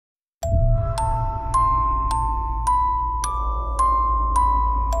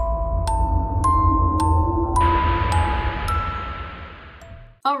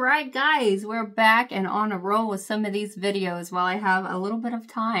Alright guys, we're back and on a roll with some of these videos while I have a little bit of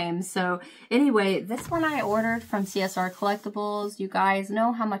time. So anyway, this one I ordered from CSR Collectibles. You guys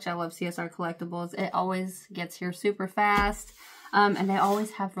know how much I love CSR Collectibles. It always gets here super fast. And they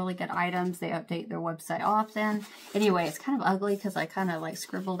always have really good items. They update their website often. Anyway, it's kind of ugly because I kind of like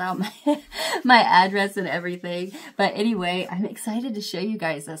scribbled out my address and everything. But anyway, I'm excited to show you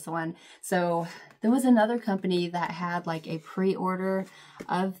guys this one. So there was another company that had like a pre-order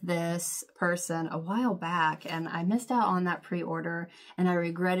of this person a while back, and I missed out on that pre-order and I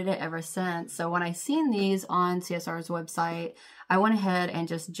regretted it ever since. So when I seen these on CSR's website, I went ahead and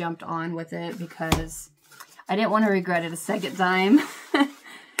just jumped on with it because I didn't want to regret it a second time.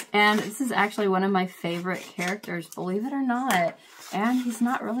 And this is actually one of my favorite characters, believe it or not. And he's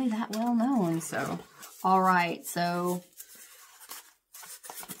not really that well known. So, alright, so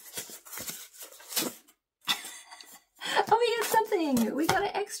oh, we got something. We got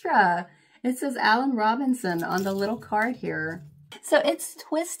an extra. It says Alan Robinson on the little card here. So it's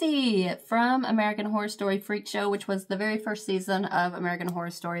Twisty from American Horror Story Freak Show, which was the very first season of American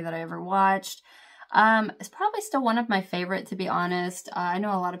Horror Story that I ever watched. It's probably still one of my favorite, to be honest. I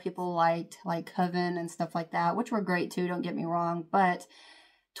know a lot of people liked like Coven and stuff like that, which were great too, don't get me wrong. But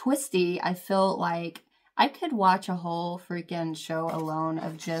Twisty, I feel like I could watch a whole freaking show alone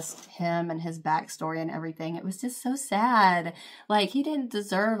of just him and his backstory and everything. It was just so sad. Like, he didn't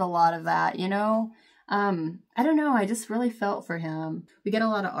deserve a lot of that, you know? I don't know. I just really felt for him. We get a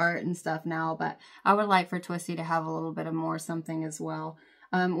lot of art and stuff now, but I would like for Twisty to have a little bit of more something as well.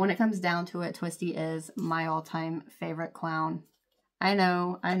 When it comes down to it, Twisty is my all-time favorite clown. I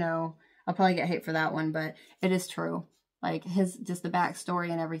know. I'll probably get hate for that one, but it is true. Like, just the backstory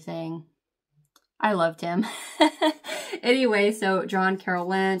and everything. I loved him. Anyway, so John Carroll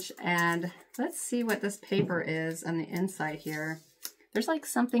Lynch, and let's see what this paper is on the inside here. There's like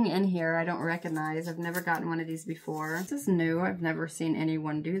something in here I don't recognize. I've never gotten one of these before. This is new. I've never seen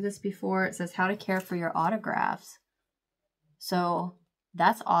anyone do this before. It says how to care for your autographs. So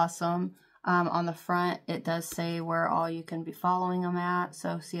that's awesome. On the front, it does say where all you can be following them at.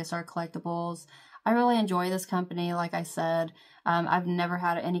 So CSR Collectibles. I really enjoy this company, like I said. I've never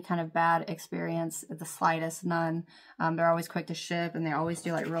had any kind of bad experience, the slightest, none. They're always quick to ship, and they always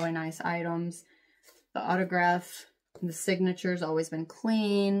do like really nice items. The autograph, the signature's always been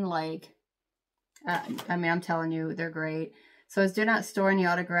clean. Like, I mean, I'm telling you, they're great. So it's do not store any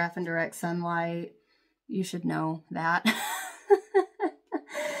autograph in direct sunlight. You should know that.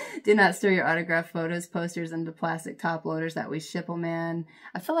 Do not store your autograph photos, posters into plastic top loaders that we ship them in.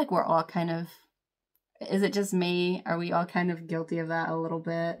 I feel like we're all kind of, is it just me? Are we all kind of guilty of that a little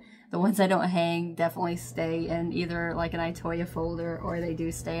bit? The ones I don't hang definitely stay in either like an iToya folder, or they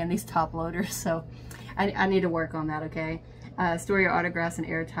do stay in these top loaders. So I need to work on that, okay? Store your autographs in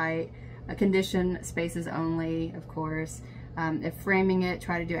airtight condition spaces only, of course. If framing it,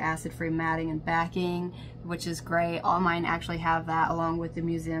 try to do acid-free matting and backing, which is great. All mine actually have that along with the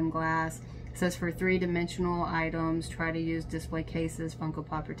museum glass. It says for three-dimensional items, try to use display cases, Funko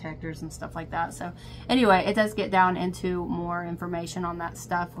Pop protectors, and stuff like that. So anyway, it does get down into more information on that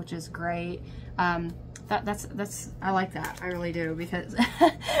stuff, which is great. That's I like that. I really do, because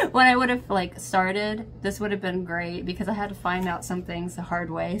when I would have like started, this would have been great because I had to find out some things the hard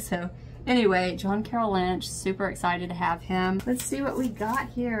way. So anyway, John Carroll Lynch, super excited to have him. Let's see what we got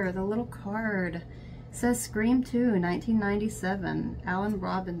here. The little card. It says Scream 2, 1997, Alan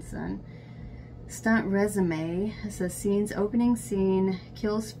Robinson. Stunt resume. It says scenes, opening scene,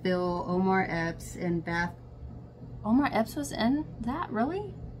 kills Phil, Omar Epps in bath. Omar Epps was in that?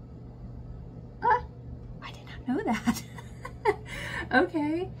 Really? I did not know that.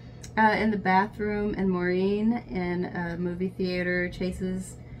 Okay. In the bathroom, and Maureen in a movie theater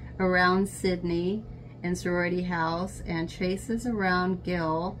chases around Sydney in sorority house, and chases around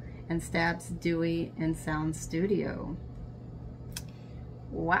Gil and stabs Dewey in sound studio.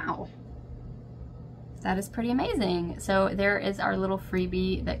 Wow. That is pretty amazing. So there is our little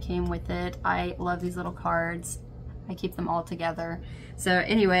freebie that came with it. I love these little cards. I keep them all together. So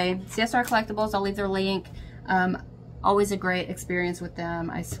anyway, CSR Collectibles, I'll leave their link. Always a great experience with them,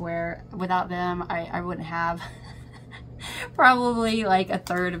 I swear. Without them, I wouldn't have probably like a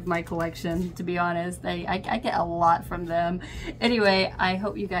third of my collection, to be honest. I get a lot from them. Anyway, I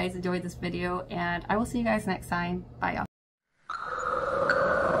hope you guys enjoyed this video, and I will see you guys next time. Bye, y'all.